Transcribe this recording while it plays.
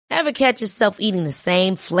Ever catch yourself eating the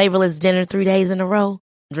same flavorless dinner 3 days in a row?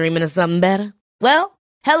 Dreaming of something better? Well,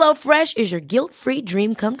 HelloFresh is your guilt-free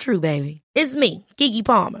dream come true, baby. It's me, Keke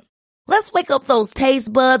Palmer. Let's wake up those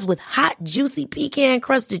taste buds with hot, juicy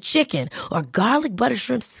pecan-crusted chicken or garlic butter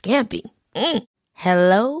shrimp scampi.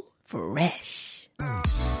 Hello Fresh.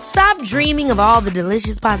 Stop dreaming of all the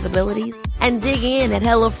delicious possibilities and dig in at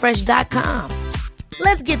HelloFresh.com.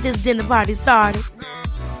 Let's get this dinner party started.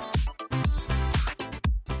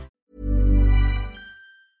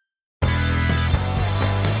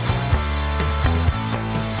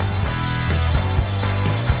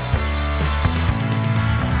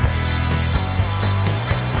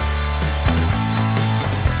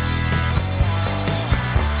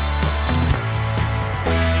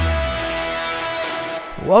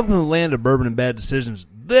 Welcome to the land of bourbon and bad decisions.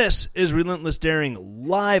 This is Relentless Daring,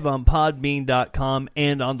 live on Podbean.com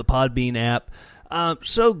and on the Podbean app. I'm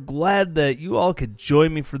so glad that you all could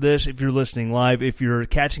join me for this if you're listening live. If you're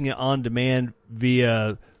catching it on demand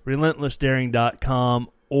via relentlessdaring.com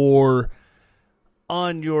or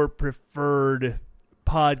on your preferred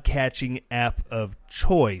podcatching app of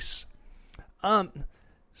choice.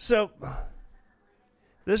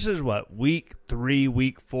 This is what, week 3,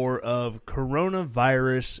 week 4 of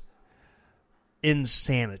coronavirus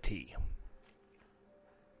insanity.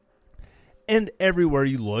 And everywhere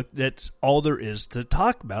you look, that's all there is to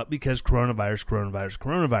talk about because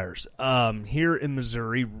coronavirus. Here in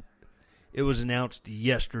Missouri, it was announced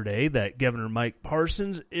yesterday that Governor Mike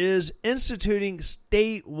Parsons is instituting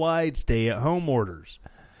statewide stay-at-home orders.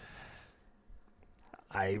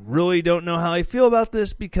 I really don't know how I feel about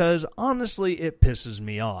this because, honestly, it pisses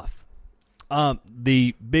me off.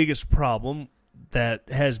 The biggest problem that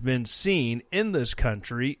has been seen in this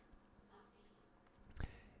country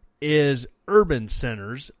is urban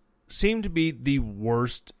centers seem to be the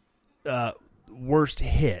worst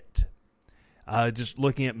hit. Just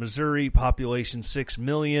looking at Missouri, population 6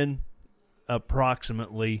 million,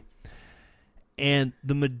 approximately. And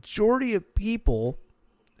the majority of people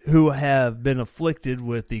who have been afflicted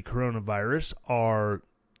with the coronavirus are,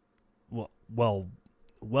 well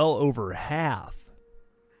over half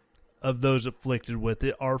of those afflicted with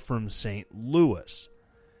it are from St. Louis,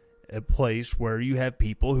 a place where you have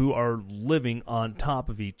people who are living on top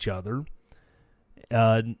of each other.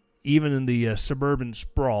 Even in the suburban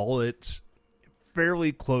sprawl, it's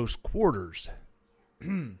fairly close quarters.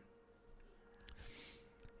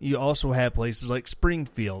 You also have places like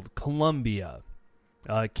Springfield, Columbia,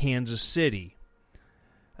 Kansas City.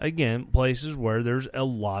 Again, places where there's a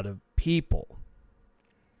lot of people.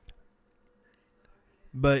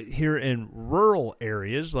 But here in rural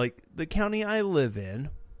areas, like the county I live in,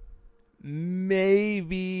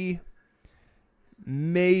 maybe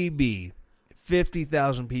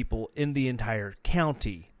 50,000 people in the entire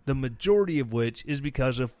county, the majority of which is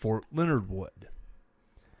because of Fort Leonard Wood.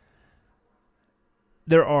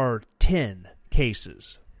 There are 10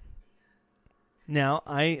 cases. Now,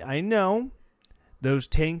 I know those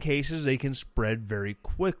 10 cases, they can spread very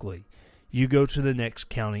quickly. You go to the next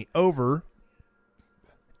county over,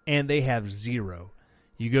 and they have 0.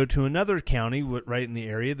 You go to another county right in the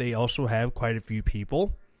area, they also have quite a few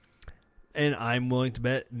people. And I'm willing to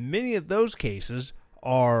bet many of those cases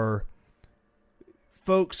are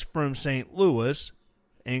folks from St. Louis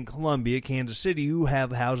and Columbia, Kansas City, who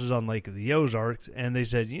have houses on Lake of the Ozarks, and they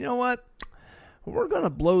said, you know what? We're going to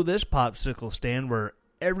blow this popsicle stand where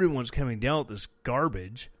everyone's coming down with this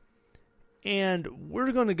garbage, and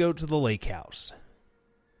we're going to go to the lake house.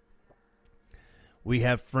 We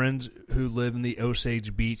have friends who live in the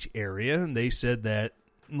Osage Beach area, and they said that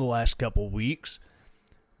in the last couple weeks,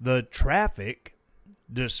 the traffic,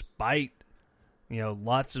 despite,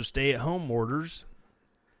 lots of stay-at-home orders,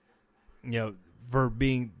 for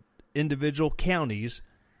being individual counties,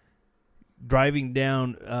 driving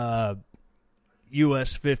down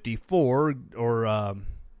US 54 or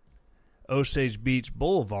Osage Beach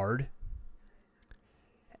Boulevard,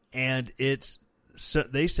 and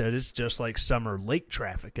they said it's just like summer lake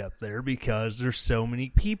traffic up there because there's so many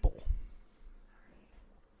people.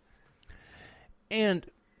 And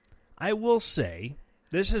I will say,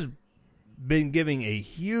 this has been giving a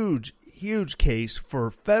huge case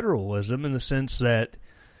for federalism in the sense that,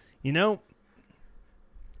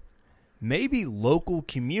 maybe local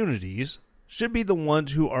communities should be the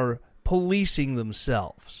ones who are policing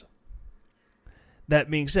themselves.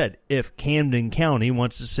 That being said, if Camden County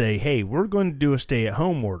wants to say, hey, we're going to do a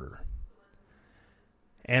stay-at-home order,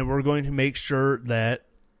 and we're going to make sure that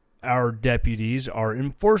our deputies are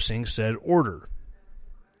enforcing said order,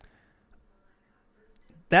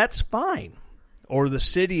 that's fine. or the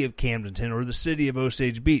city of Camdenton or the city of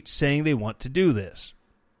Osage Beach saying they want to do this.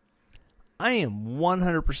 I am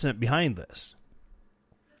 100% behind this.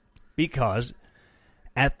 Because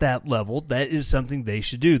at that level, that is something they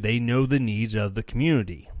should do. They know the needs of the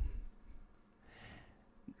community.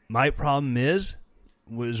 My problem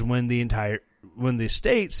was when the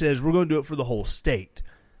state says we're going to do it for the whole state.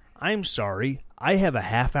 I'm sorry, I have a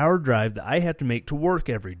half-hour drive that I have to make to work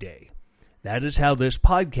every day. That is how this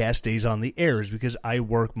podcast stays on the air, is because I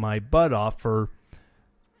work my butt off for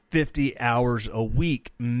 50 hours a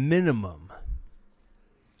week minimum.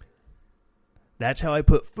 That's how I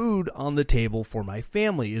put food on the table for my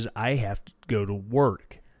family, is I have to go to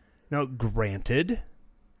work. Now, granted,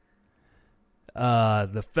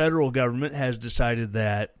 the federal government has decided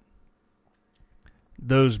that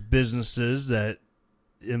those businesses that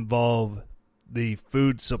involve the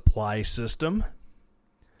food supply system,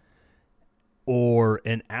 or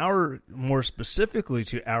more specifically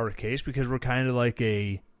to our case, because we're kind of like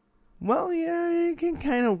it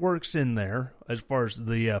kind of works in there as far as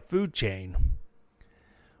the food chain.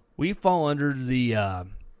 We fall under the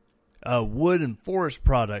wood and forest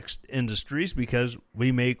products industries because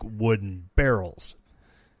we make wooden barrels.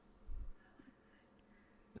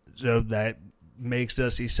 So that makes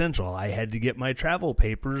us essential. I had to get my travel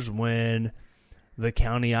papers when the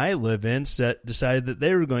county I live in decided that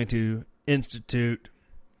they were going to institute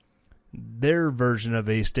their version of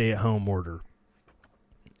a stay-at-home order.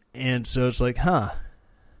 And so it's like,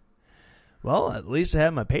 well, at least I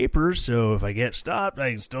have my papers, so if I get stopped,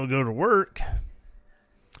 I can still go to work.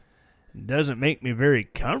 It doesn't make me very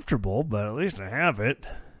comfortable, but at least I have it.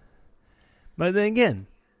 But then again,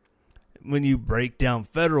 when you break down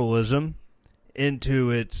federalism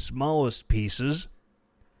into its smallest pieces,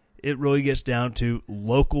 it really gets down to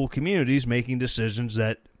local communities making decisions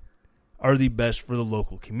that are the best for the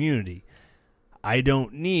local community. I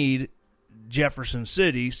don't need Jefferson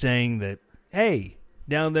City saying that, hey,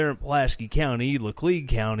 down there in Pulaski County, Laclede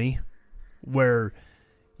County, where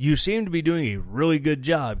you seem to be doing a really good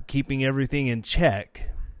job keeping everything in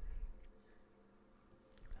check.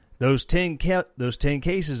 Those 10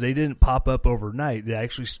 cases, they didn't pop up overnight. They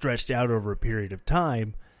actually stretched out over a period of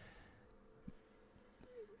time.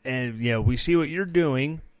 And, we see what you're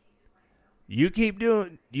doing. You keep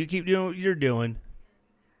doing what you're doing.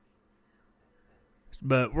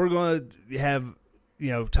 But we're going to have,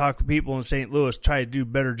 talk to people in St. Louis, try to do a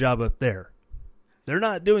better job up there. They're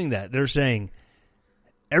not doing that. They're saying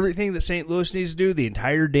everything that St. Louis needs to do, the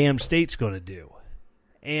entire damn state's going to do.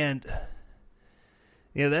 And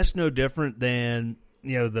that's no different than,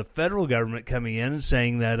 the federal government coming in and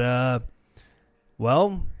saying that,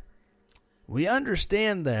 we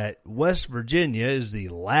understand that West Virginia is the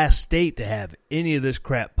last state to have any of this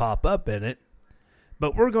crap pop up in it,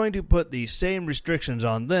 but we're going to put the same restrictions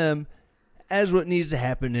on them as what needs to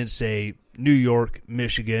happen in, say, New York,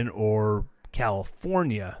 Michigan, or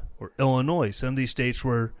California, or Illinois. Some of these states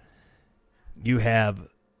where you have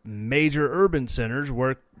major urban centers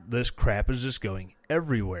where this crap is just going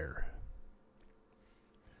everywhere.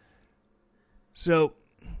 So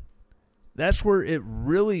that's where it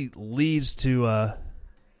really leads to,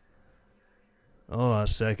 hold on a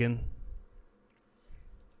second.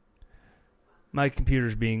 My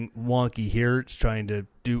computer's being wonky here. It's trying to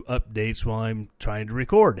do updates while I'm trying to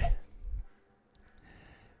record.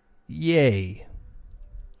 Yay.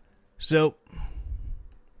 So,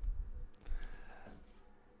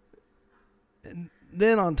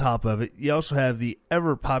 then on top of it, you also have the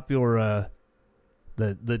ever popular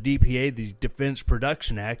the DPA, the Defense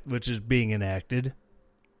Production Act, which is being enacted.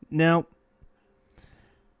 Now,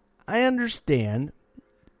 I understand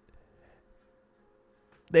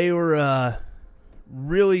they were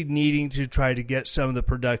really needing to try to get some of the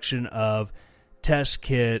production of test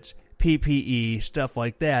kits, PPE, stuff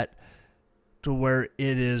like that, to where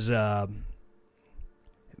it is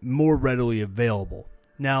more readily available.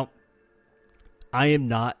 Now, I am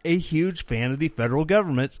not a huge fan of the federal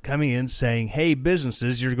government coming in saying, hey,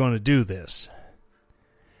 businesses, you're going to do this.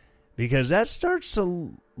 Because that starts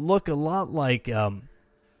to look a lot like the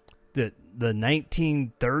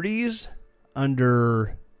 1930s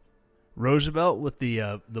under Roosevelt with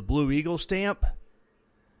the Blue Eagle stamp.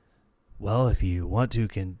 Well, if you want to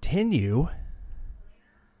continue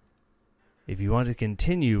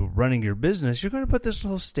running your business, you're going to put this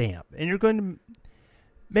little stamp, and you're going to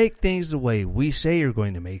make things the way we say you're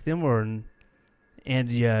going to make them,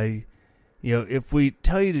 if we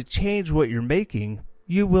tell you to change what you're making,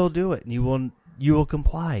 you will do it, and you will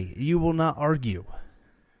comply. You will not argue.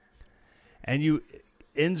 And you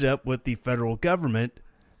ends up with the federal government,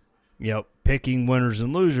 picking winners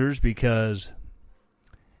and losers because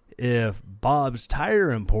if Bob's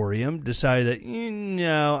Tire Emporium decided that,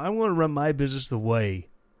 I'm going to run my business the way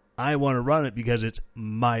I want to run it because it's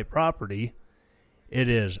my property, it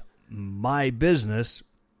is my business.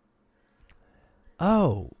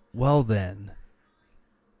 Oh, well then,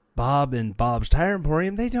 Bob and Bob's Tire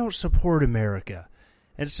Emporium, they don't support America.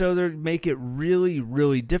 And so they make it really,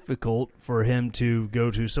 really difficult for him to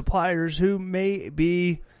go to suppliers who may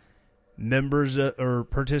be members or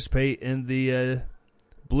participate in the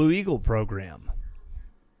Blue Eagle program.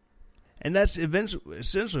 And that's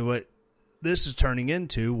essentially what this is turning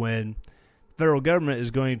into when the federal government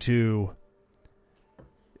is going to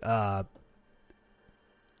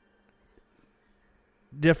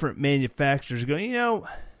different manufacturers going,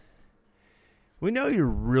 we know you're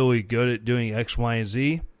really good at doing X, Y, and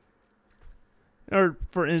Z. Or,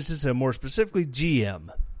 for instance, more specifically, GM.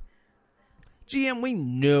 GM, we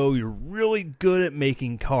know you're really good at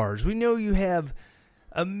making cars. We know you have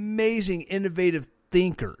amazing, innovative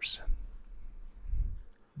thinkers.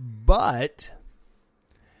 But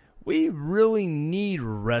we really need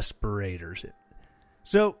respirators.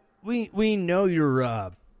 So we know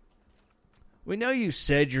you're we know you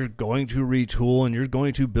said you're going to retool and you're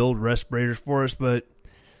going to build respirators for us, but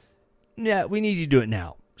yeah, we need you to do it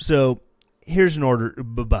now. So here's an order.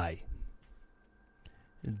 Bye-bye.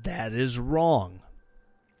 That is wrong.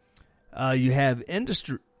 You have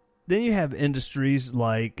industry. Then you have industries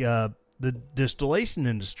like the distillation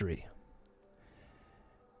industry.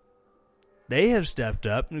 They have stepped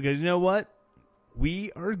up because you know what?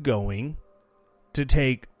 We are going to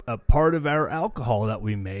take a part of our alcohol that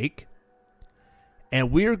we make,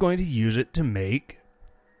 and we are going to use it to make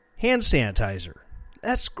hand sanitizer.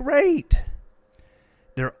 That's great.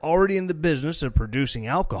 They're already in the business of producing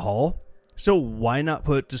alcohol, so why not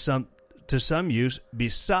put to some use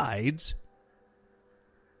besides,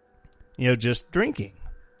 just drinking?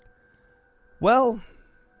 Well,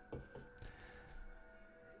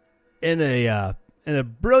 in a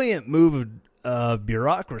brilliant move of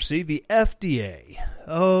bureaucracy, the FDA,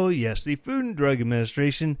 oh yes, the Food and Drug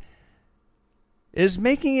Administration, is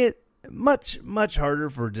making it much, much harder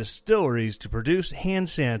for distilleries to produce hand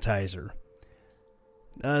sanitizer.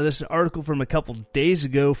 This is an article from a couple days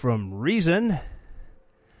ago from Reason.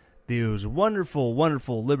 Those wonderful,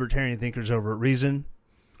 wonderful libertarian thinkers over at Reason.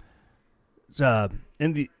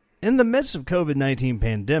 In the midst of COVID-19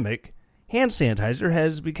 pandemic, hand sanitizer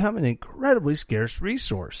has become an incredibly scarce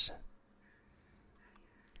resource.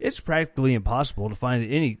 It's practically impossible to find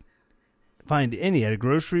any at a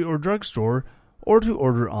grocery or drugstore or to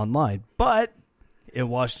order online. But in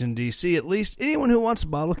Washington, D.C., at least, anyone who wants a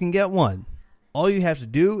bottle can get one. All you have to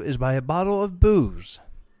do is buy a bottle of booze.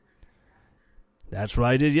 That's what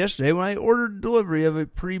I did yesterday when I ordered delivery of a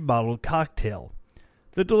pre-bottled cocktail.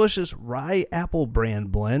 The delicious Rye Apple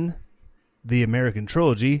brand blend, the American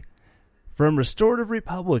Trilogy, from Restorative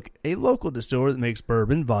Republic, a local distiller that makes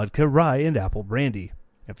bourbon, vodka, rye, and apple brandy.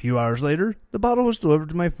 A few hours later, the bottle was delivered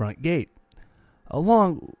to my front gate,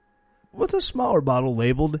 along with a smaller bottle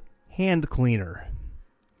labeled hand cleaner.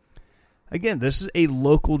 Again, this is a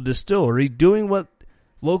local distillery doing what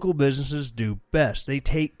local businesses do best. They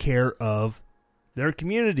take care of their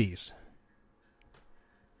communities.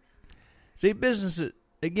 See, businesses,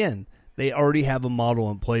 again, they already have a model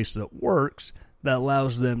in place that works, that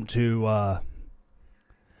allows them to,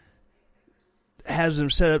 has them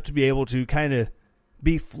set up to be able to kind of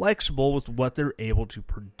be flexible with what they're able to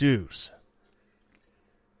produce.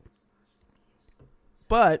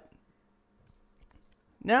 But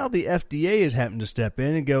now the FDA has happened to step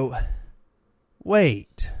in and go,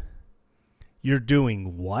 wait, you're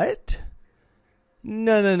doing what?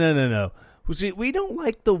 No. Well, see, we don't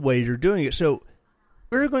like the way you're doing it, so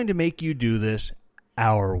we're going to make you do this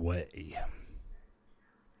our way.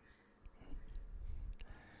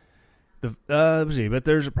 But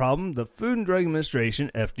there's a problem. The Food and Drug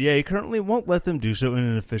Administration, FDA, currently won't let them do so in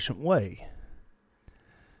an efficient way.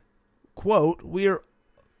 Quote, We're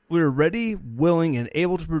ready, willing, and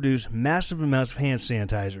able to produce massive amounts of hand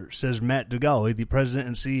sanitizer, says Matt Dugali, the president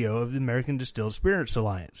and CEO of the American Distilled Spirits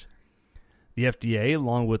Alliance. The FDA,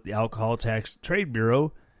 along with the Alcohol Tax Trade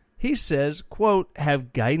Bureau, he says, quote,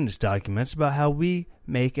 have guidance documents about how we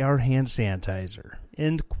make our hand sanitizer,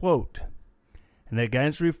 end quote. And that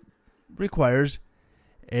guidance requires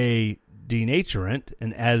a denaturant,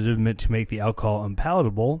 an additive meant to make the alcohol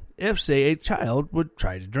unpalatable, if, say, a child would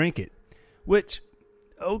try to drink it. Which,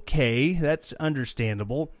 okay, that's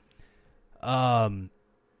understandable. And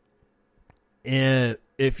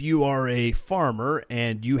if you are a farmer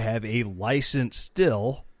and you have a license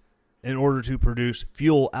still in order to produce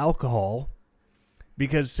fuel alcohol,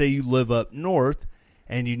 because say you live up north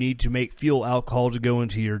and you need to make fuel alcohol to go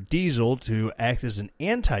into your diesel to act as an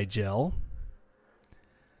anti-gel,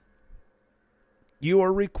 you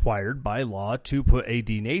are required by law to put a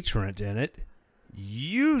denaturant in it,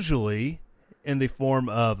 usually in the form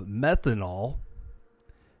of methanol.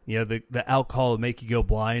 You know, the alcohol will make you go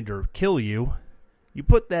blind or kill you. You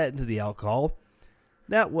put that into the alcohol.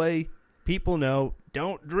 That way, people know,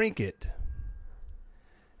 don't drink it.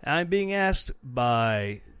 I'm being asked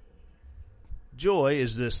by Joy,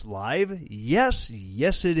 is this live? Yes,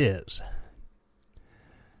 it is.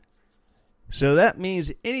 So that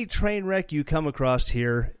means any train wreck you come across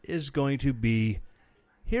here is going to be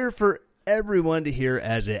here for everyone to hear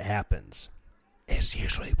as it happens. It's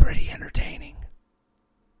usually pretty entertaining.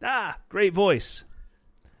 Great voice.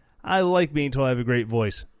 I like being told I have a great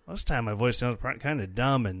voice. Most of the time my voice sounds kind of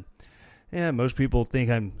dumb, and most people think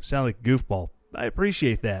I sound like a goofball. I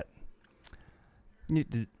appreciate that.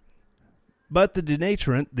 But the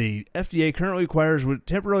denaturant, the FDA currently requires would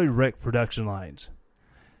temporarily wreck production lines.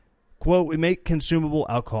 Quote, we make consumable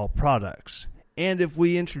alcohol products, and if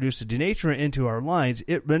we introduce a denaturant into our lines,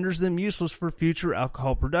 it renders them useless for future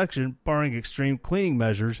alcohol production, barring extreme cleaning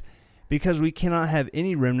measures, because we cannot have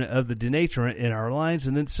any remnant of the denaturant in our lines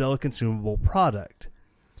and then sell a consumable product.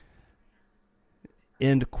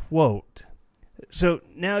 End quote. So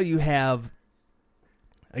now you have,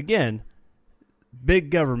 again, big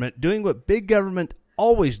government doing what big government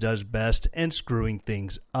always does best and screwing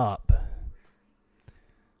things up.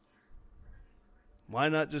 Why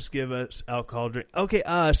not just give us alcohol drink? Okay,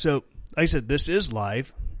 so like I said, this is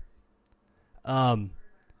live.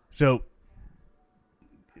 So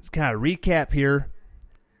it's kind of recap here.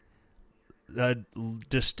 The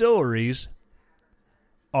distilleries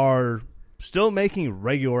are still making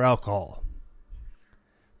regular alcohol,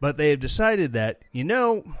 but they have decided that,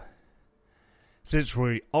 since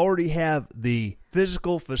we already have the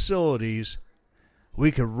physical facilities,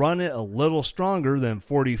 we could run it a little stronger than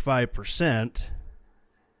 45%.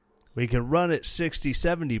 We can run it 60,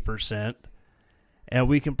 70%, and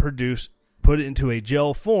we can put it into a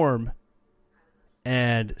gel form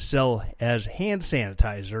and sell as hand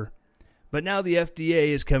sanitizer. But now the FDA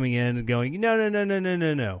is coming in and going,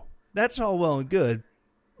 no. That's all well and good,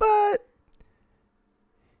 but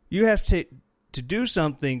you have to do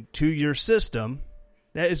something to your system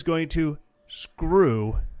that is going to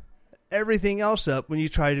screw everything else up when you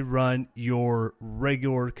try to run your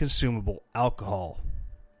regular consumable alcohol.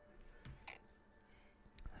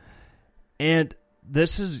 And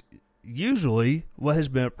this is usually what has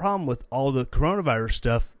been a problem with all the coronavirus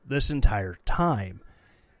stuff this entire time,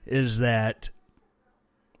 is that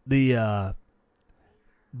the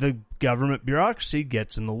government bureaucracy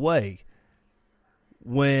gets in the way.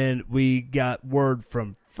 When we got word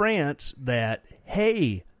from France that,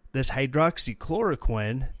 hey, this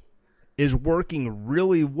hydroxychloroquine is working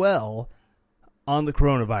really well on the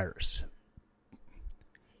coronavirus.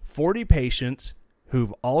 40 patients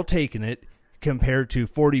who've all taken it compared to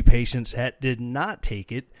 40 patients that did not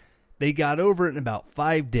take it, they got over it in about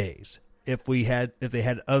 5 days. If they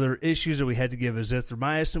had other issues that we had to give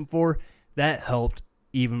azithromycin for, that helped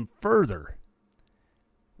even further.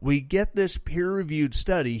 We get this peer-reviewed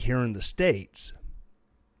study here in the States,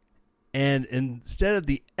 and instead of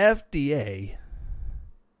the FDA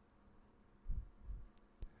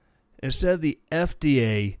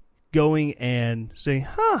going and saying,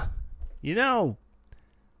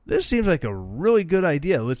 this seems like a really good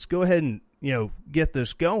idea. Let's go ahead and, get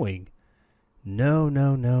this going.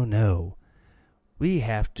 No. We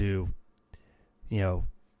have to,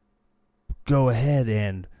 go ahead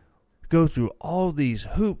and go through all these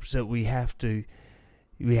hoops that we have to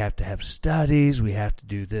have studies, we have to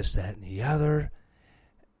do this, that, and the other.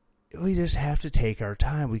 We just have to take our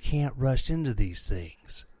time. We can't rush into these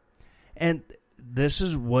things. And this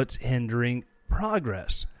is what's hindering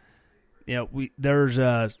progress.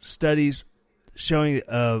 There's studies showing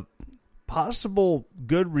possible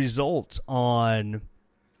good results on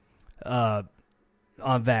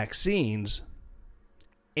vaccines,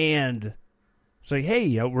 and say,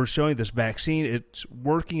 hey, we're showing this vaccine, it's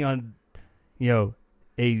working on,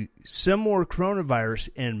 a similar coronavirus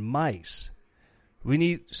in mice. We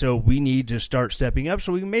need to start stepping up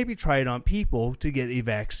so we can maybe try it on people to get a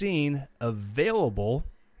vaccine available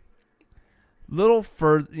little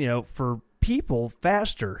further, for people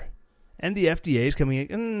faster. And the FDA is coming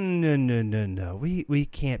in, no, we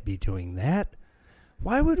can't be doing that.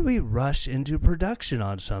 Why would we rush into production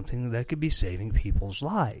on something that could be saving people's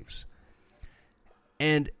lives?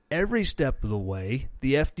 And every step of the way,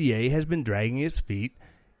 the FDA has been dragging its feet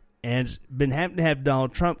and been having to have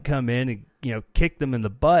Donald Trump come in and, kick them in the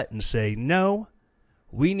butt and say, no,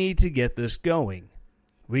 we need to get this going.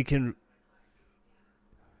 We can,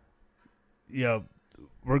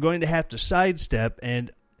 we're going to have to sidestep,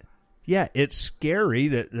 and yeah, it's scary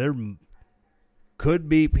that there could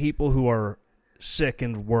be people who are sick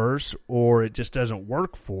and worse, or it just doesn't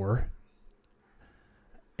work for.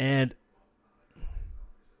 And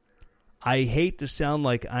I hate to sound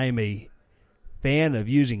like I'm a fan of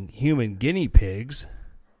using human guinea pigs,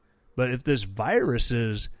 but if this virus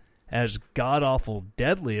is as god-awful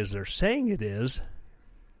deadly as they're saying it is,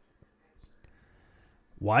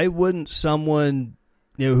 why wouldn't someone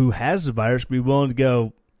who has the virus be willing to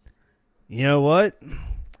go, you know what,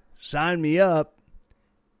 sign me up.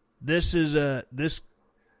 This is if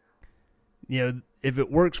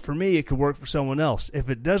it works for me, it could work for someone else. If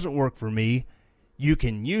it doesn't work for me, you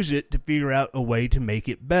can use it to figure out a way to make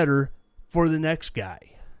it better for the next guy.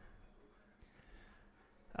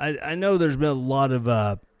 I know there's been a lot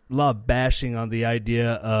of bashing on the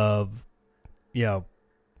idea of,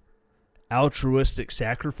 altruistic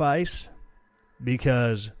sacrifice,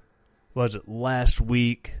 because, was it last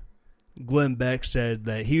week, Glenn Beck said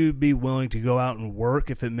that he would be willing to go out and work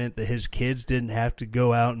if it meant that his kids didn't have to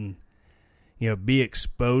go out and, be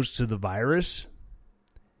exposed to the virus.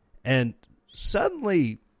 And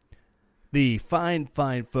suddenly, the fine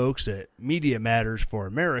folks at Media Matters for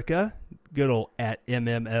America, good old at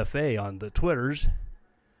MMFA on the Twitters,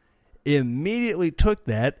 immediately took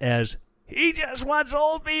that as, he just wants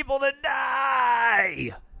old people to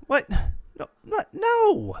die. What?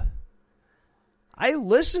 No. I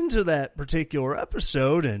listened to that particular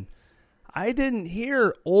episode, and I didn't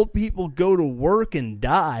hear old people go to work and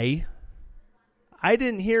die. I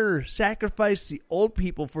didn't hear sacrifice the old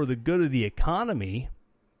people for the good of the economy.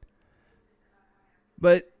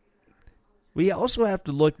 But we also have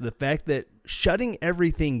to look at the fact that shutting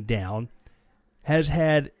everything down has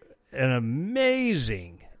had an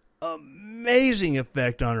amazing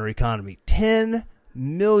effect on our economy. 10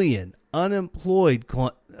 million unemployment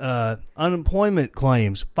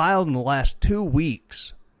claims filed in the last 2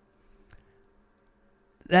 weeks.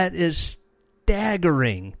 That is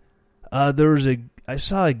staggering. I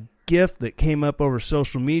saw a GIF that came up over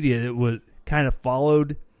social media that was kind of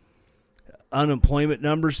followed unemployment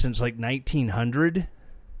numbers since like 1900.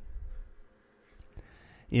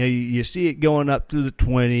 You see it going up through the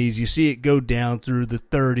 20s. You see it go down through the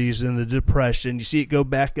 30s and the Depression. You see it go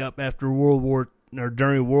back up after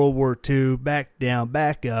during World War II, back down,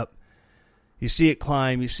 back up. You see it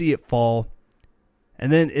climb. You see it fall,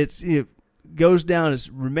 and then it goes down. It's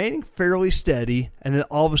remaining fairly steady, and then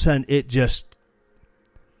all of a sudden it just,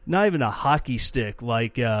 not even a hockey stick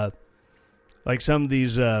like some of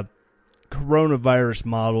these coronavirus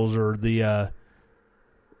models or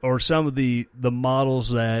some of the models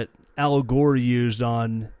that Al Gore used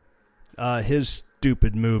on his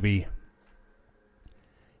stupid movie.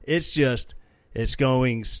 It's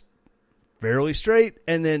going fairly straight,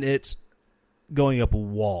 and then it's going up a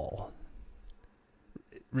wall.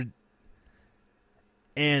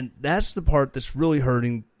 And that's the part that's really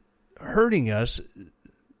hurting us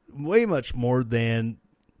way much more than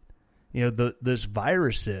this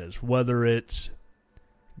virus is. Whether it's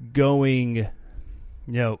going,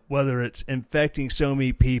 whether it's infecting so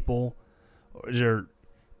many people or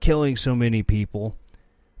killing so many people.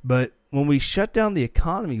 But when we shut down the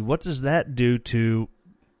economy, what does that do to,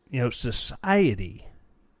 society?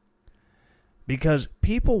 Because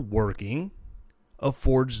people working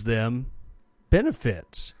affords them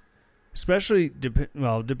benefits, especially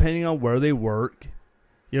depending on where they work.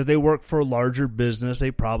 If they work for a larger business,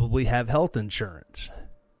 they probably have health insurance.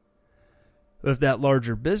 If that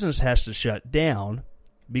larger business has to shut down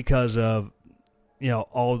because of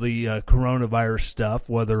all the coronavirus stuff,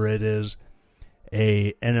 whether it is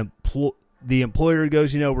the employer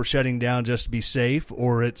goes, we're shutting down just to be safe,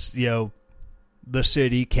 or it's the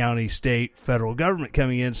city, county, state, federal government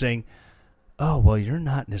coming in saying, oh, well, you're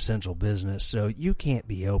not an essential business, so you can't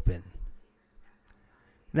be open.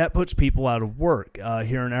 And that puts people out of work.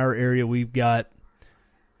 Here in our area, we've got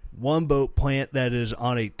one boat plant that is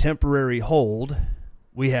on a temporary hold.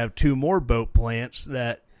 We have 2 more boat plants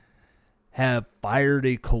that have fired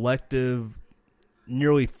a collective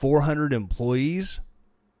nearly 400 employees.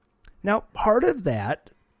 Now, part of that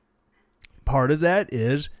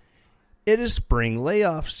is it is spring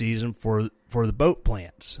layoff season for the boat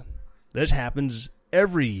plants. This happens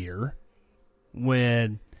every year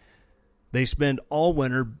when they spend all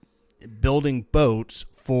winter building boats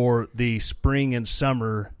for the spring and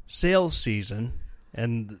summer sales season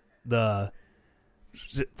and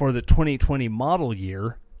for the 2020 model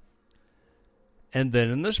year. And then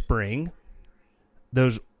in the spring,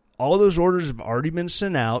 all those orders have already been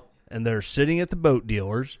sent out, and they're sitting at the boat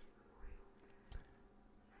dealers.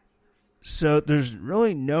 So there's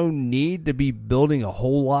really no need to be building a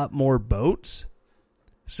whole lot more boats.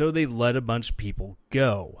 So they let a bunch of people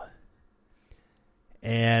go.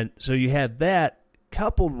 And so you have that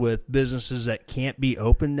coupled with businesses that can't be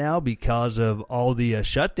open now because of all the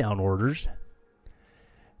shutdown orders.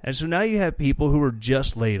 And so now you have people who are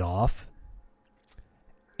just laid off,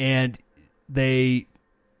 and they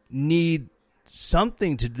need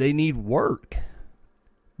something to, they need work.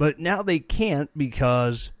 But now they can't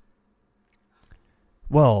because,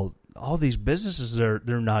 well, all these businesses, they're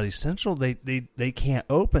not essential. They can't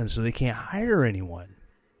open, so they can't hire anyone.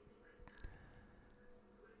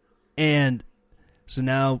 And so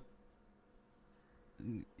now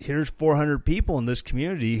here's 400 people in this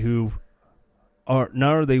community who are,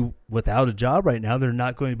 not are they without a job right now, they're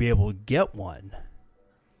not going to be able to get one.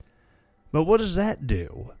 But what does that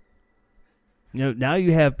do? Now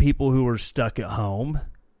you have people who are stuck at home,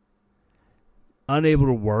 unable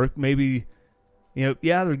to work. Maybe, they're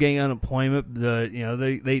getting unemployment.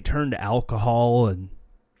 They turn to alcohol and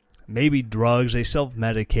maybe drugs. They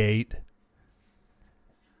self-medicate.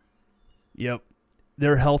 Yep.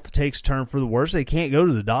 Their health takes turn for the worse. They can't go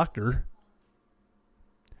to the doctor.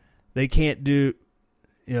 They can't do,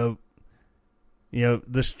 the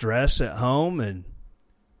stress at home, and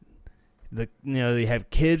they have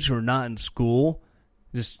kids who are not in school.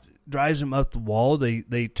 Just drives them up the wall.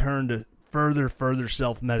 They turn to further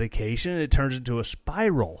self-medication. It turns into a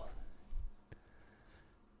spiral.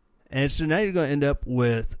 And so now you're going to end up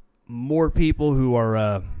with more people who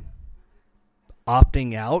are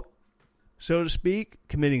opting out, so to speak,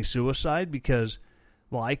 committing suicide because,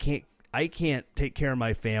 well, I can't take care of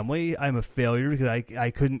my family. I'm a failure because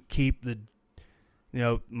I couldn't keep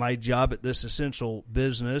my job at this essential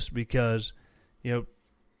business because,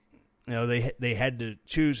 they had to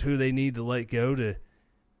choose who they need to let go to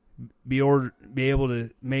be able to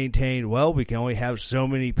maintain. Well, we can only have so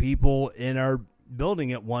many people in our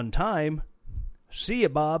building at one time. See ya,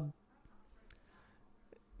 Bob.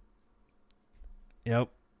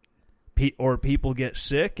 Or people get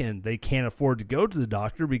sick and they can't afford to go to the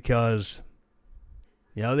doctor because,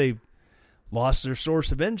 they've lost their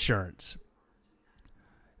source of insurance.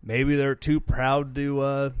 Maybe they're too proud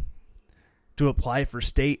to apply for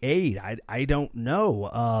state aid. I don't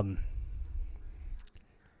know.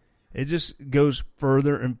 It just goes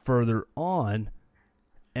further and further on,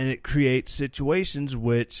 and it creates situations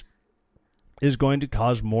which is going to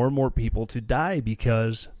cause more and more people to die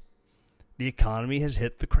because the economy has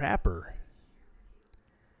hit the crapper.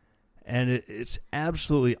 And it's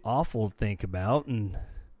absolutely awful to think about. And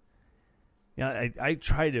I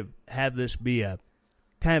try to have this be a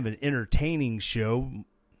kind of an entertaining show,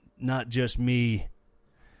 not just me,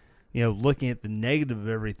 looking at the negative of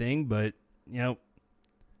everything, but,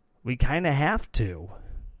 we kind of have to.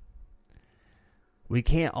 We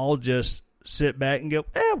can't all just sit back and go,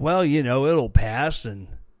 it'll pass and,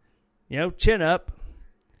 chin up.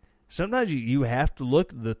 Sometimes you have to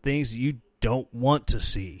look at the things that you don't want to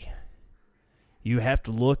see. You have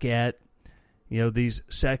to look at, these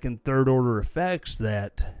second, third order effects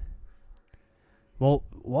that,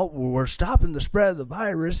 we're stopping the spread of the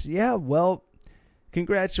virus. Yeah, well,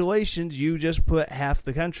 congratulations. You just put half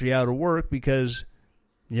the country out of work because,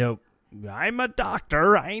 I'm a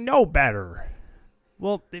doctor. I know better.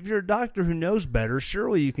 Well, if you're a doctor who knows better,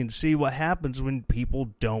 surely you can see what happens when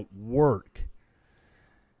people don't work.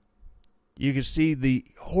 You can see the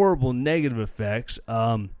horrible negative effects.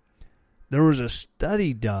 There was a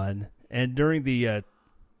study done, and during the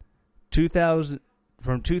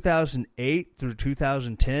from 2008 through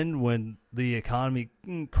 2010, when the economy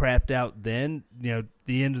crapped out then,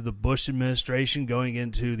 the end of the Bush administration going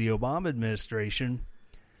into the Obama administration,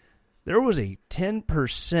 there was a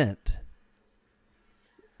 10%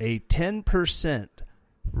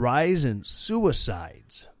 rise in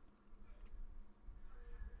suicides.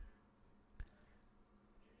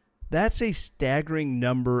 That's a staggering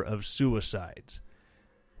number of suicides.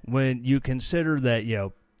 When you consider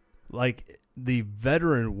that, like the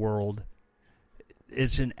veteran world,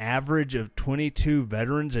 it's an average of 22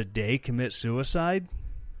 veterans a day commit suicide.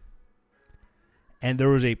 And there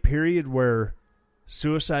was a period where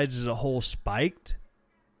suicides as a whole spiked.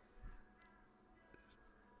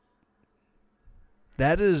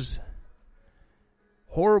 That is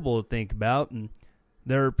horrible to think about. And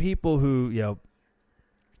there are people who,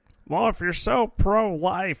 well, if you're so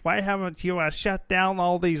pro-life, why haven't you shut down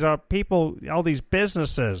all these people, all these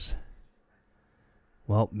businesses?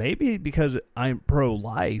 Well, maybe because I'm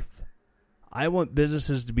pro-life, I want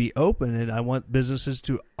businesses to be open, and I want businesses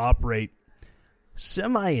to operate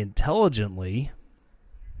semi-intelligently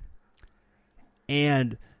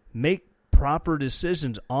and make proper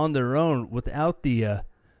decisions on their own without the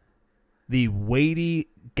weighty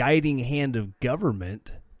guiding hand of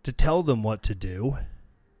government to tell them what to do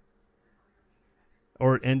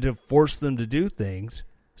and to force them to do things.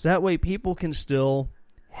 So that way people can still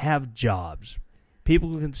have jobs.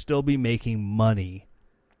 People can still be making money.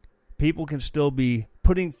 People can still be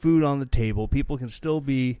putting food on the table. People can still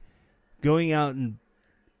be going out and,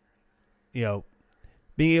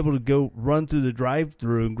 being able to go run through the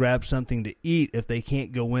drive-thru and grab something to eat if they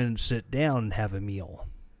can't go in and sit down and have a meal.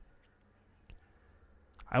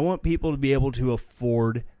 I want people to be able to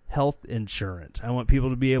afford health insurance. I want people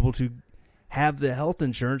to be able to have the health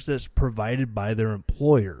insurance that's provided by their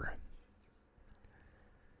employer.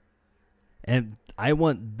 And I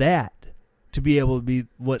want that to be able to be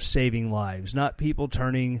what's saving lives, not people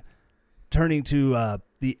turning to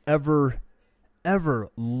the ever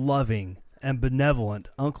loving and benevolent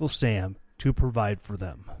Uncle Sam to provide for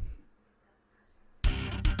them.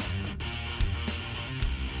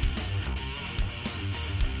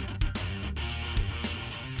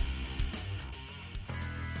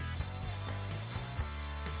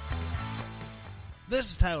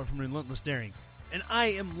 This is Tyler from Relentless Daring, and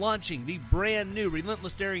I am launching the brand new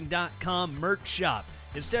RelentlessDaring.com merch shop.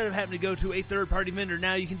 Instead of having to go to a third-party vendor,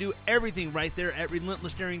 now you can do everything right there at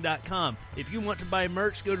RelentlessDaring.com. If you want to buy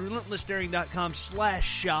merch, go to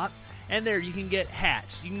RelentlessDaring.com/shop, and there you can get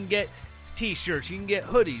hats, you can get t-shirts, you can get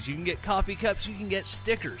hoodies, you can get coffee cups, you can get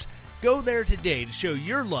stickers. Go there today to show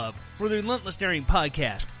your love for the Relentless Daring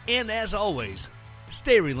podcast. And as always,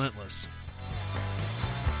 stay relentless.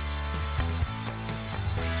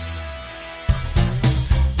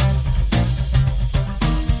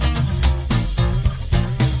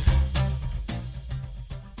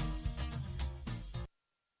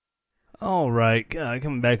 All right,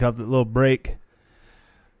 coming back off that little break.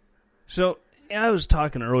 So, I was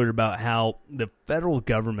talking earlier about how the federal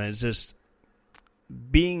government is just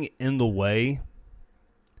being in the way.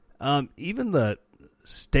 Even the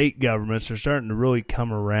state governments are starting to really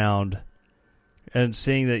come around and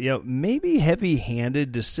saying that, maybe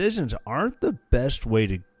heavy-handed decisions aren't the best way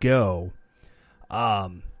to go.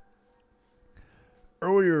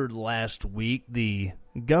 Earlier last week, the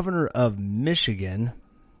governor of Michigan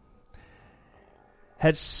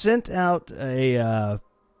had sent out a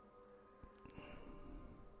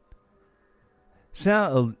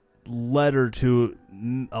letter to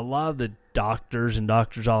a lot of the doctors and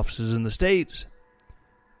doctors' offices in the states,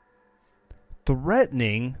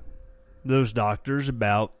 threatening those doctors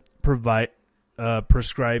about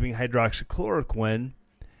prescribing hydroxychloroquine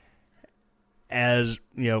as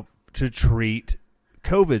to treat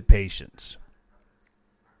COVID patients.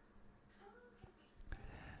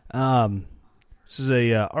 This is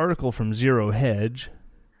a article from Zero Hedge.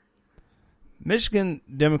 Michigan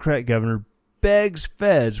Democrat governor begs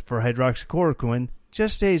feds for hydroxychloroquine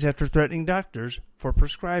just days after threatening doctors for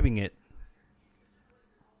prescribing it.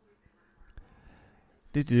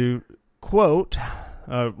 Quote,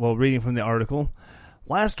 reading from the article,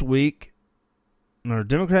 last week, our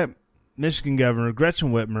Democrat Michigan Governor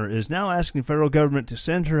Gretchen Whitmer is now asking the federal government to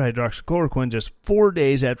send her hydroxychloroquine just 4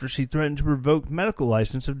 days after she threatened to revoke medical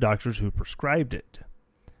license of doctors who prescribed it.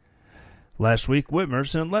 Last week, Whitmer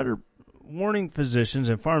sent a letter warning physicians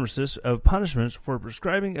and pharmacists of punishments for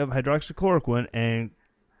prescribing of hydroxychloroquine and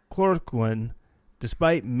chloroquine,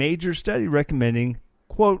 despite major study recommending,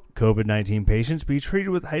 quote, COVID-19 patients be treated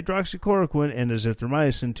with hydroxychloroquine and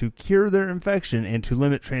azithromycin to cure their infection and to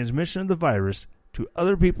limit transmission of the virus to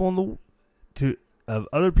other people in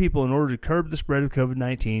order to curb the spread of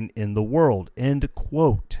COVID-19 in the world, end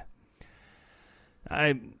quote.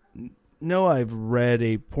 I know I've read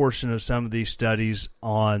a portion of some of these studies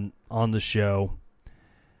on the show,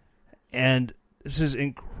 and this is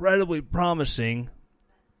incredibly promising,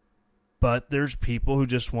 but there's people who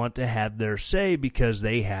just want to have their say because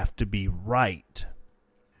they have to be right.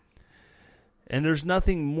 And there's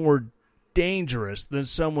nothing more dangerous than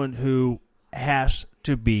someone who has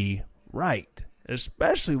to be right,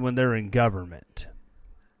 especially when they're in government.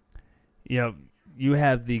 You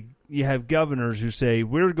have governors who say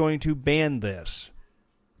we're going to ban this,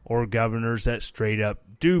 or governors that straight up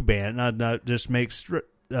do ban, not just make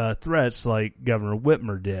threats like Governor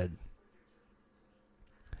Whitmer did.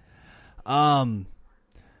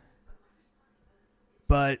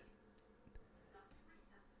 But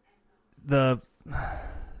who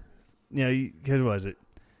was it?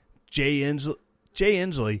 Jay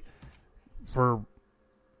Inslee, for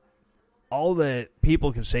all that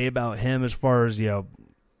people can say about him as far as,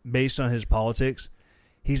 based on his politics,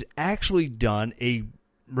 he's actually done a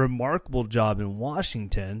remarkable job in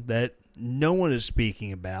Washington that no one is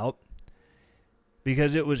speaking about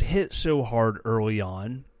because it was hit so hard early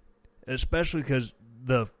on, especially because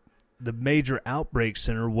the major outbreak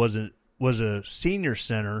center was a senior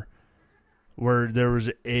center where there was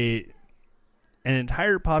an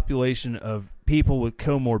entire population of people with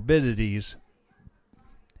comorbidities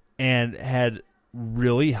and had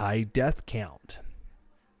really high death count.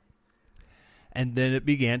 And then it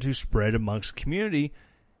began to spread amongst the community.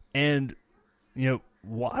 And,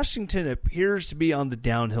 Washington appears to be on the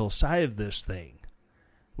downhill side of this thing,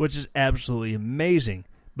 which is absolutely amazing.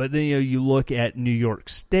 But then, you look at New York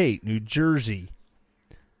State, New Jersey,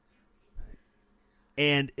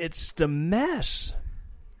 and it's the mess.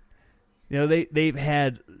 They've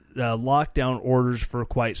had lockdown orders for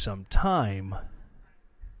quite some time,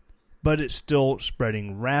 but it's still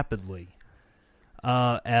spreading rapidly.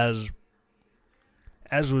 As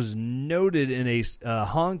was noted in a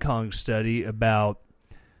Hong Kong study about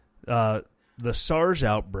the SARS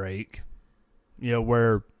outbreak,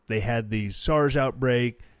 where they had the SARS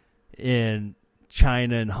outbreak in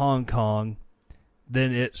China and Hong Kong,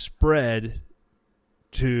 then it spread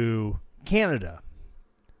to Canada.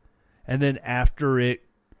 And then after it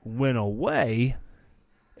went away,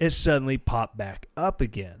 it suddenly popped back up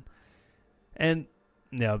again. And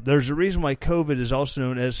there's a reason why COVID is also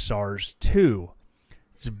known as SARS-2.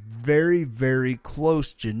 It's very, very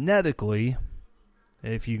close genetically,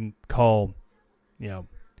 if you can call,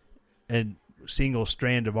 a single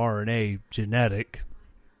strand of RNA genetic.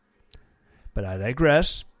 But I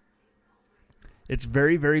digress. It's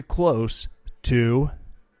very, very close to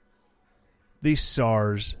the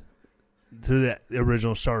SARS, to the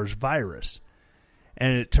original SARS virus.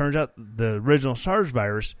 And it turns out the original SARS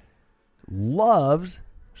virus loves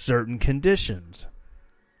certain conditions,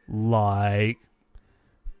 like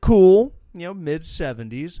cool,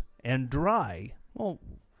 mid-70s, and dry. Well,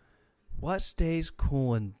 what stays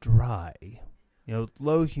cool and dry?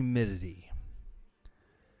 Low humidity.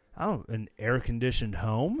 An air-conditioned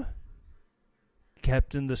home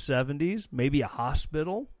kept in the 70s, maybe a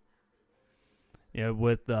hospital,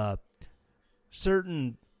 with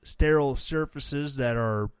certain sterile surfaces that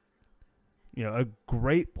are, a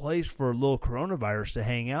great place for a little coronavirus to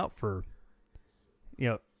hang out for,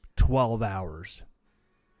 12 hours.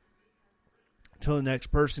 Until the next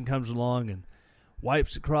person comes along and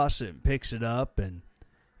wipes across it and picks it up, and,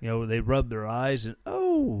 they rub their eyes, and,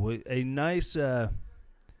 a nice,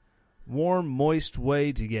 warm, moist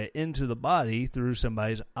way to get into the body through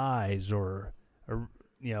somebody's eyes or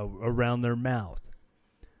around their mouth.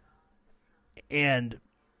 And,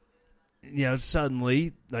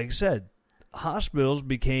 suddenly, like I said, hospitals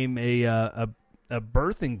became a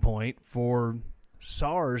birthing point for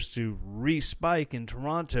SARS to re-spike in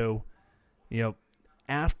Toronto,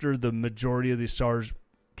 after the majority of the SARS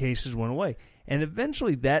cases went away. And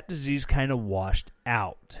eventually that disease kind of washed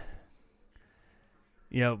out,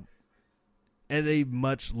 at a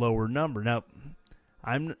much lower number. Now,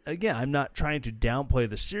 I'm not trying to downplay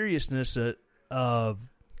the seriousness of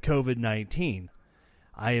COVID-19.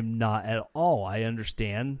 I am not at all. I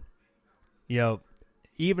understand,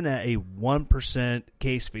 even at a 1%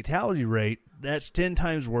 case fatality rate, that's 10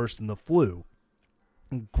 times worse than the flu.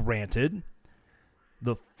 Granted,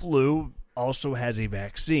 the flu also has a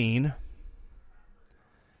vaccine.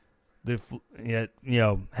 The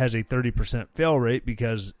has a 30% fail rate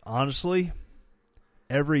because, honestly,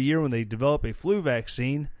 every year when they develop a flu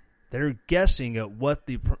vaccine, they're guessing at what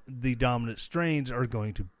the dominant strains are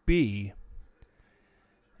going to be.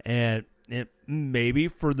 And maybe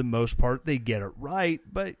for the most part they get it right,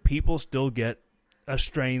 but people still get a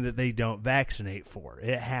strain that they don't vaccinate for.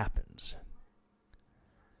 It happens.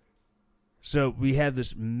 So we have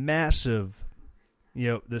this massive,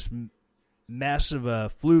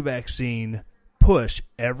 flu vaccine push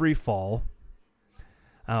every fall.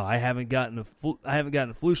 I haven't gotten a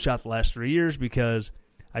flu shot the last 3 years because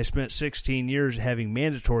I spent 16 years having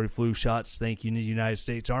mandatory flu shots. Thank you, the United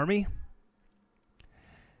States Army.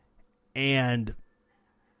 And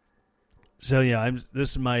so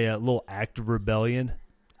this is my little act of rebellion.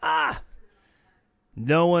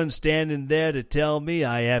 No one's standing there to tell me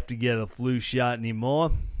I have to get a flu shot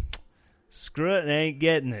anymore. Screw it, I ain't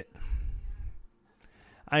getting it.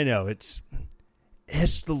 I know, it's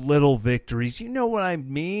the little victories. You know what I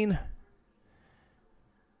mean?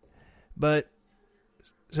 But,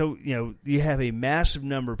 so, you have a massive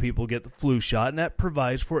number of people get the flu shot, and that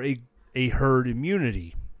provides for a herd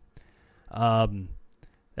immunity.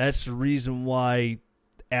 That's the reason why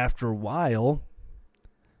after a while,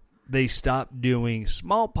 they stopped doing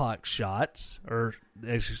smallpox shots, or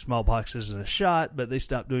actually smallpox isn't a shot, but they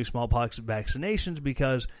stopped doing smallpox vaccinations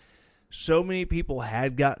because so many people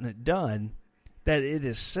had gotten it done that it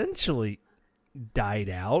essentially died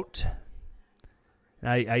out.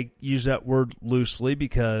 I use that word loosely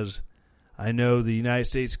because I know the United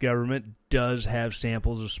States government does have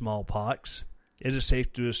samples of smallpox. It is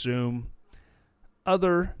safe to assume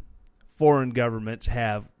other foreign governments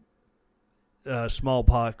have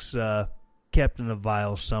smallpox kept in a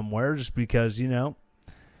vial somewhere, just because, you know,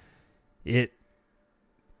 it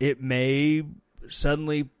may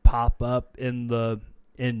suddenly pop up in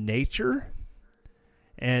nature,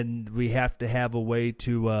 and we have to have a way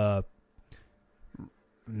to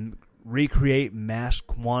recreate mass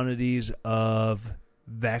quantities of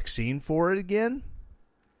vaccine for it again.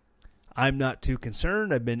 I'm not too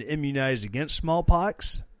concerned. I've been immunized against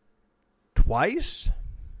smallpox twice.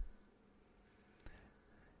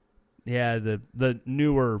 Yeah, the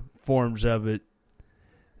newer forms of it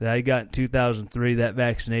that I got in 2003, that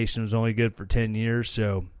vaccination was only good for 10 years.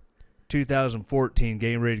 So 2014,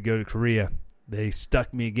 getting ready to go to Korea, they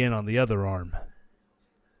stuck me again on the other arm.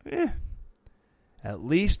 At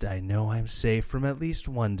least I know I'm safe from at least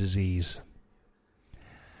one disease.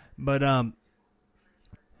 But,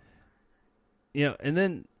 you know, and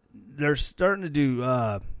then they're starting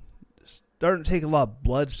to take a lot of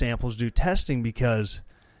blood samples, do testing, because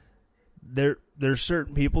there's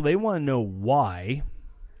certain people, they want to know why.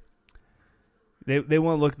 They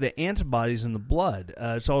want to look at the antibodies in the blood.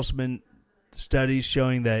 It's also been studies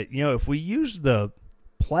showing that, you know, if we use the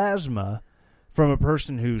plasma from a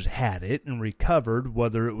person who's had it and recovered,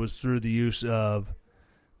 whether it was through the use of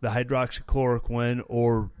the hydroxychloroquine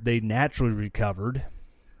or they naturally recovered,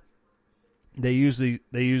 they use the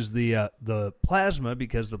plasma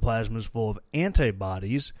because the plasma is full of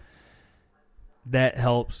antibodies that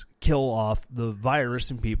helps kill off the virus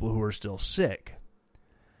in people who are still sick.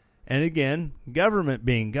 And again, government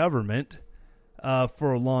being government,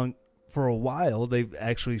 for a while they've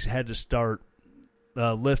actually had to start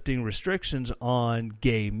lifting restrictions on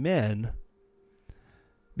gay men,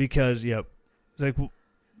 because, you know, it's like,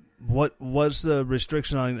 what was the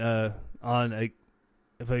restriction on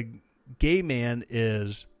if a gay man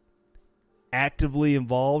is actively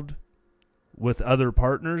involved with other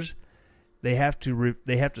partners, they have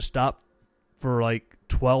to stop for like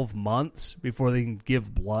 12 months before they can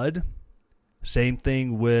give blood. Same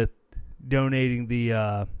thing with donating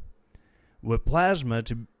the with plasma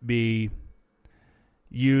to be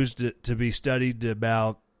used to be studied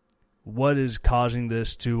about what is causing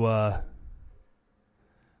this to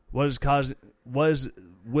was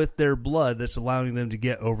with their blood that's allowing them to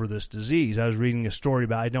get over this disease. I was reading a story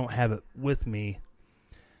about, I don't have it with me,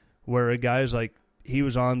 where a guy's like, he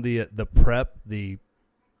was on the PrEP, the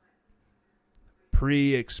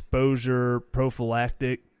pre-exposure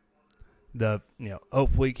prophylactic,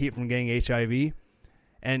 hopefully keep from getting HIV.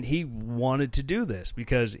 And he wanted to do this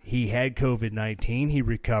because he had COVID-19. He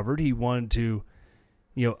recovered. He wanted to,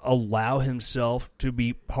 allow himself to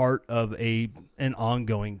be part of an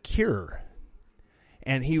ongoing cure.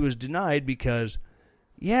 And he was denied because,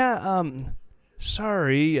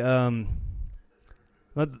 sorry,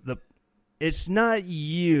 but it's not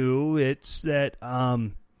you. It's that,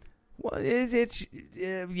 it's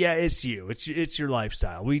you. It's your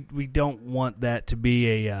lifestyle. We don't want that to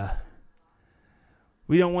be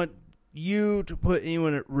we don't want you to put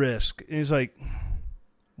anyone at risk. And he's like,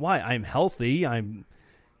 why? I'm healthy. I'm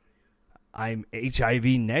HIV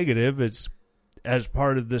negative. It's as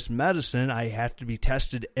part of this medicine, I have to be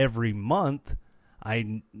tested every month.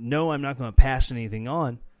 I know I'm not going to pass anything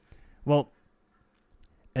on. Well,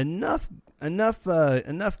 enough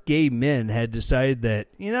gay men had decided that,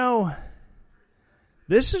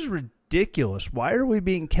 this is ridiculous. Why are we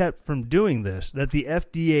being kept from doing this? That the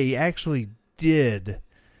FDA actually did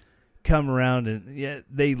come around and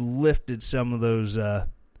they lifted some of those, or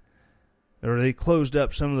they closed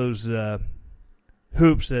up some of those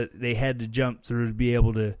hoops that they had to jump through to be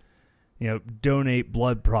able to, donate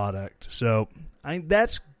blood product. So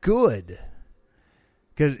that's good,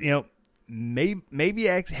 because maybe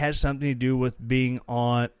it has something to do with being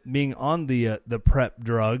on the PrEP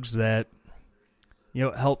drugs that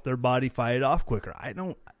help their body fight it off quicker. I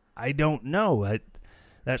don't know.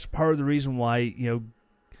 That's part of the reason why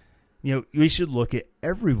we should look at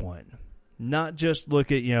everyone, not just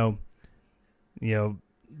look at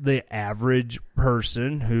the average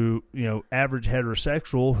person who, average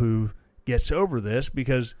heterosexual who gets over this,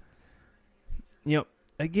 because,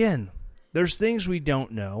 again, there's things we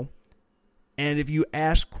don't know. And if you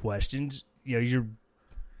ask questions, you're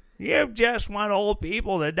You just want old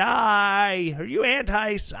people to die. Are you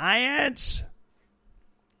anti-science?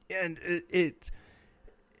 And it's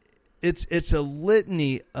a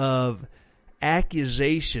litany of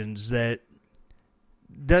accusations that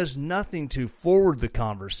does nothing to forward the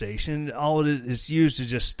conversation. All it is used to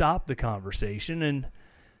just stop the conversation, and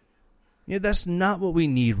that's not what we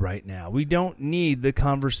need right now. We don't need the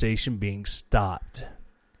conversation being stopped.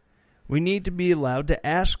 We need to be allowed to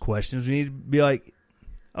ask questions. We need to be like,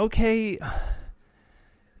 okay,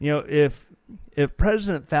 if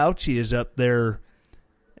President Fauci is up there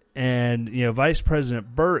and Vice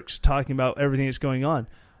President Birx talking about everything that's going on,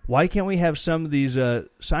 why can't we have some of these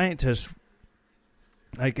scientists,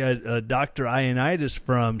 like Dr. Ioannidis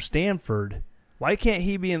from Stanford, why can't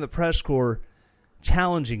he be in the press corps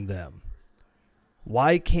challenging them?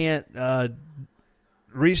 Why can't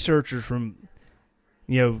researchers from,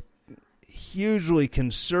 hugely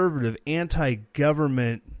conservative,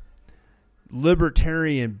 anti-government,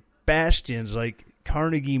 libertarian bastions like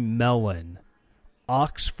Carnegie Mellon,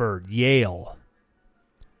 Oxford, Yale,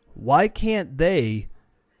 why can't they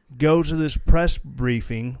go to this press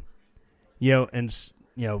briefing, and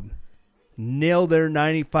nail their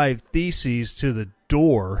 95 theses to the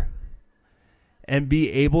door and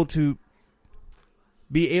be able to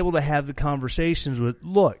have the conversations with,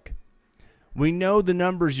 look, we know the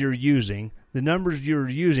numbers you're using. The numbers you're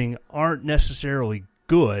using aren't necessarily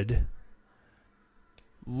good.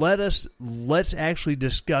 Let's actually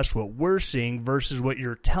discuss what we're seeing versus what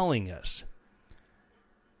you're telling us.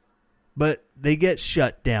 But they get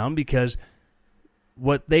shut down because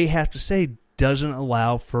what they have to say doesn't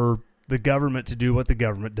allow for the government to do what the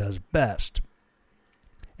government does best.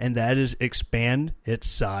 And that is expand its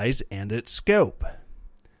size and its scope.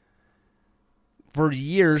 For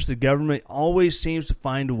years, the government always seems to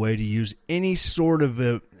find a way to use any sort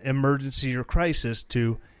of emergency or crisis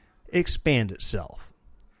to expand itself.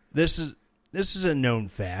 This is a known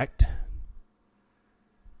fact.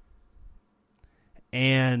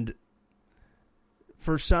 And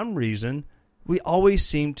for some reason, we always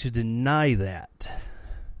seem to deny that.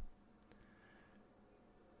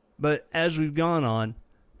 But as we've gone on,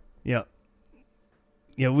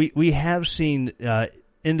 we have seen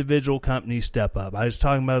individual companies step up. I was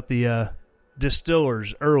talking about the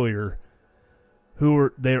distillers earlier,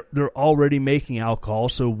 they're already making alcohol,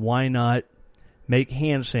 so why not make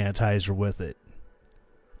hand sanitizer with it?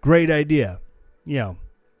 Great idea,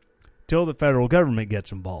 till the federal government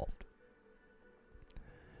gets involved.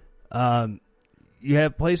 You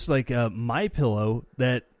have places like MyPillow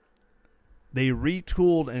that they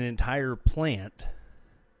retooled an entire plant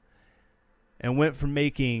and went from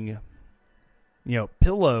making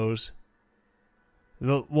pillows,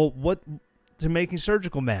 to making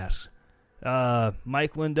surgical masks.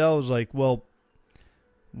 Mike Lindell was like, well,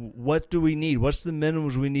 what do we need? What's the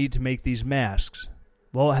minimums we need to make these masks?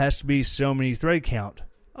 Well, it has to be so many thread count.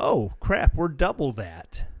 Oh, crap, we're double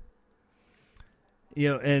that.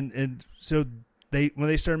 And so when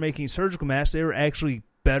they started making surgical masks, they were actually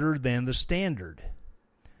better than the standard.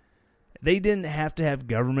 They didn't have to have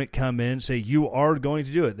government come in and say, you are going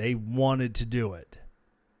to do it. They wanted to do it.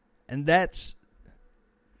 And that's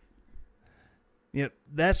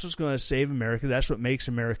what's going to save America. That's what makes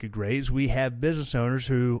America great, is we have business owners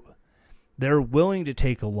who they're willing to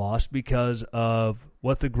take a loss because of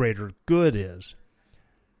what the greater good is.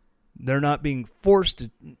 They're not being forced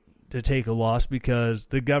to take a loss because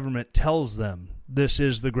the government tells them this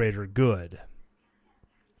is the greater good.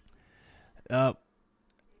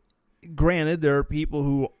 Granted, there are people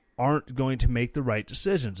who aren't going to make the right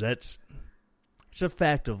decisions. It's a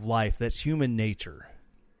fact of life. That's human nature.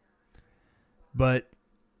 But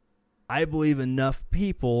I believe enough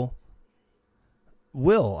people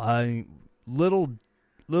will.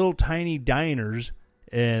 Little tiny diners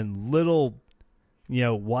and little,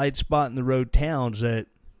 wide spot in the road towns that,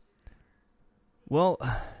 well,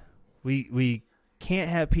 we can't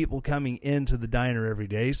have people coming into the diner every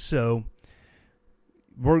day, so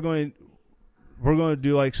we're going to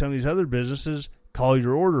do like some of these other businesses, call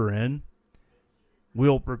your order in,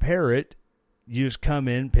 we'll prepare it, you just come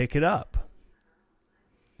in, pick it up.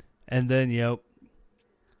 And then,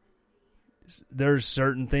 there's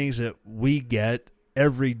certain things that we get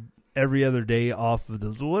every other day off of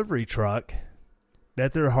the delivery truck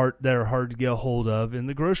that are hard to get a hold of in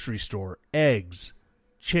the grocery store. Eggs,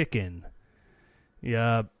 chicken,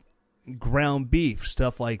 ground beef,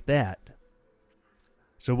 stuff like that.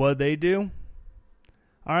 So what do?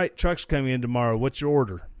 All right, truck's coming in tomorrow. What's your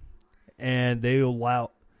order? And they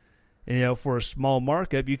allow, for a small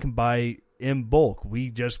markup, you can buy in bulk. We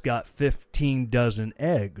just got 15 dozen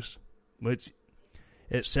eggs, which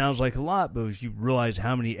It sounds like a lot, but if you realize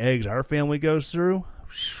how many eggs our family goes through,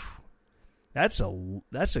 that's a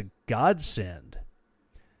godsend.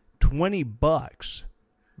 $20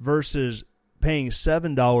 versus paying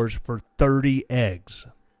 $7 for 30 eggs.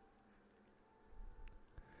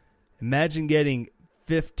 Imagine getting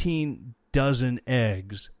 15 dozen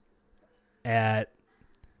eggs at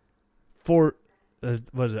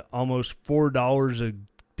almost $4 a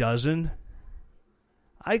dozen?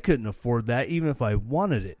 I couldn't afford that even if I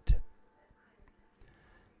wanted it.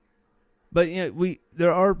 But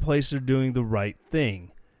there are places doing the right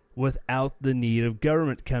thing without the need of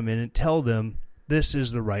government to come in and tell them this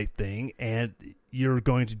is the right thing and you're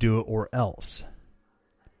going to do it or else.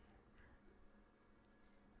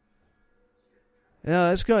 Yeah,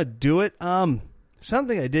 that's going to do it.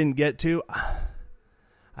 Something I didn't get to.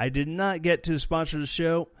 I did not get to sponsor the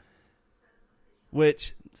show,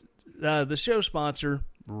 which the show sponsor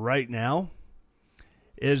right now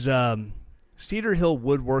is Cedar Hill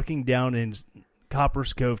Woodworking down in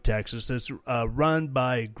Coppers Cove, Texas. It's run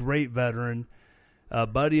by a great veteran, a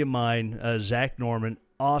buddy of mine, Zach Norman,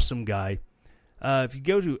 awesome guy. If you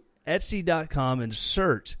go to Etsy.com and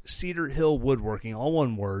search Cedar Hill Woodworking, all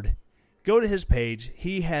one word, go to his page.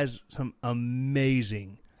 He has some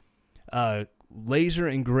amazing laser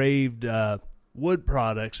engraved wood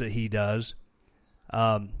products that he does.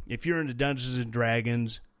 If you're into Dungeons and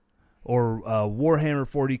Dragons or Warhammer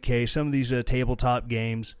 40K, some of these tabletop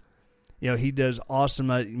games, he does awesome.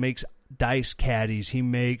 He makes dice caddies. He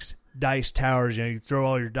makes dice towers. You throw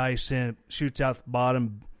all your dice in, shoots out the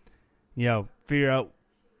bottom. Figure out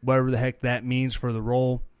whatever the heck that means for the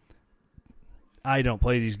roll. I don't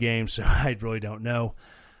play these games, so I really don't know.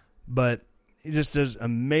 But he just does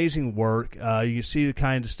amazing work. You can see the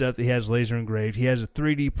kind of stuff that he has laser engraved. He has a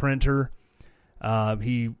 3D printer.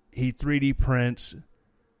 He 3D prints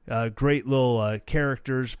great little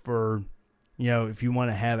characters for, if you want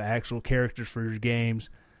to have actual characters for your games.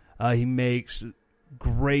 He makes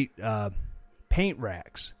great paint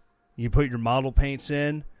racks. You put your model paints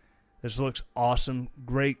in. This looks awesome.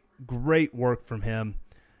 Great work from him.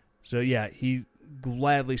 So, yeah, he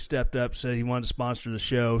gladly stepped up, said he wanted to sponsor the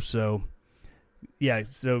show. So, yeah,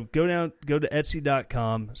 so go to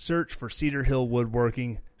Etsy.com, search for Cedar Hill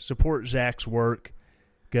Woodworking, support Zach's work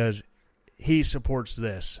because he supports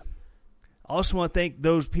this. I also want to thank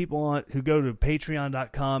those people who go to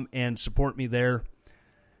Patreon.com and support me there.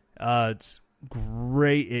 It's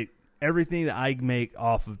great. Everything that I make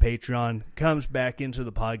off of Patreon comes back into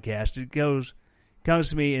the podcast. It comes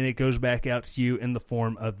to me and it goes back out to you in the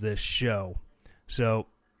form of this show. So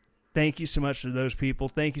thank you so much to those people.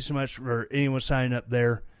 Thank you so much for anyone signing up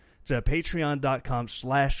there. It's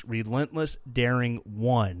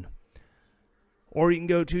patreon.com/relentlessdaring1. Or you can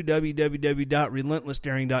go to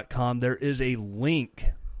www.relentlessdaring.com. There is a link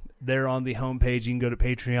there on the homepage. You can go to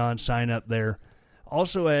Patreon, sign up there.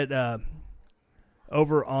 Also at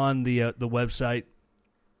over on the website,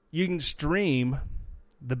 you can stream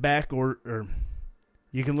the back or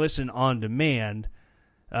you can listen on demand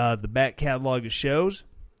the back catalog of shows.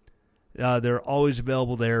 They're always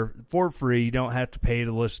available there for free. You don't have to pay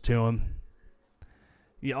to listen to them.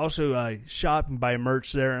 You also shop and buy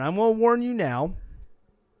merch there. And I'm going to warn you now,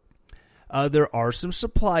 there are some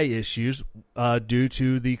supply issues due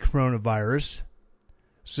to the coronavirus.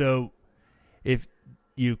 So if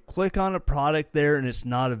you click on a product there and it's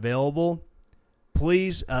not available,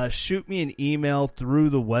 please shoot me an email through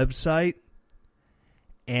the website.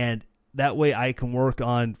 And that way I can work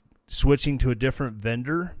on switching to a different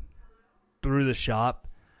vendor through the shop.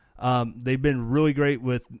 They've been really great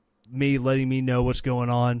with me, letting me know what's going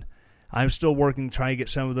on. I'm still working, trying to get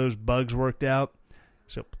some of those bugs worked out.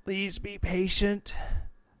 So please be patient.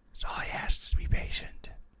 That's all I ask, just be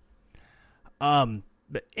patient.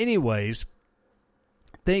 But anyways,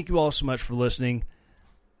 thank you all so much for listening.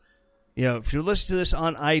 If you're listening to this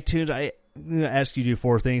on iTunes, I'm going to ask you to do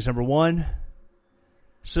 4 things. Number 1,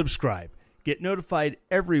 subscribe. Get notified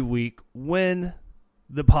every week when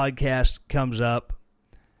the podcast comes up.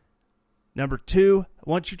 Number 2, I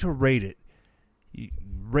want you to rate it. You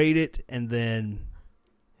rate it, and then,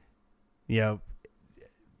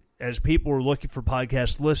 as people are looking for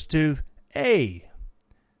podcasts to listen to, hey,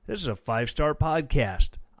 this is a 5-star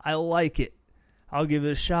podcast. I like it. I'll give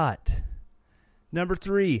it a shot. Number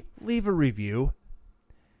 3, leave a review.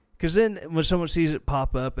 Because then when someone sees it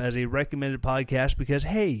pop up as a recommended podcast because,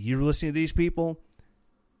 hey, you're listening to these people,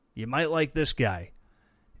 you might like this guy.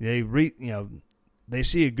 They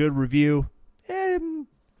see a good review, and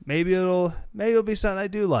maybe it'll be something I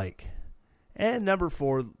do like. And number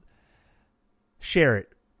 4, share it.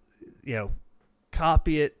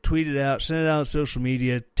 copy it, tweet it out, send it out on social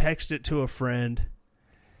media, text it to a friend.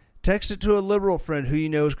 Text it to a liberal friend who you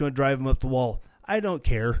know is going to drive them up the wall. I don't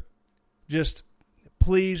care. Just,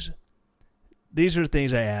 please, these are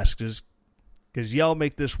things I ask, because y'all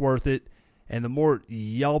make this worth it, and the more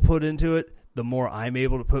y'all put into it, the more I'm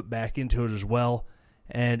able to put back into it as well.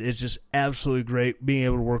 And it's just absolutely great being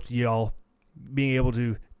able to work with y'all, being able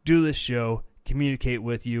to do this show, communicate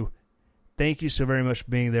with you. Thank you so very much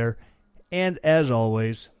for being there. And as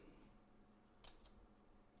always,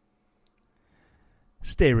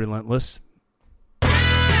 stay relentless.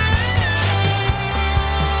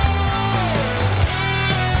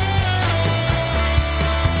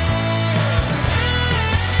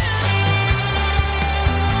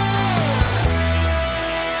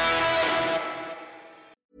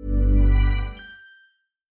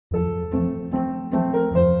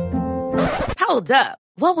 Hold up.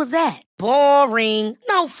 What was that? Boring.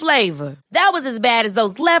 No flavor. That was as bad as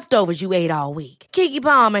those leftovers you ate all week. Keke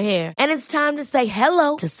Palmer here. And it's time to say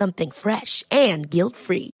hello to something fresh and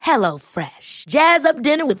guilt-free. Hello Fresh. Jazz up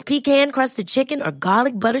dinner with pecan-crusted chicken or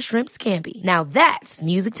garlic butter shrimp scampi. Now that's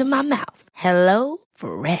music to my mouth. Hello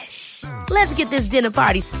Fresh. Let's get this dinner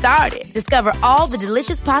party started. Discover all the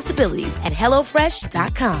delicious possibilities at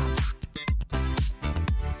HelloFresh.com.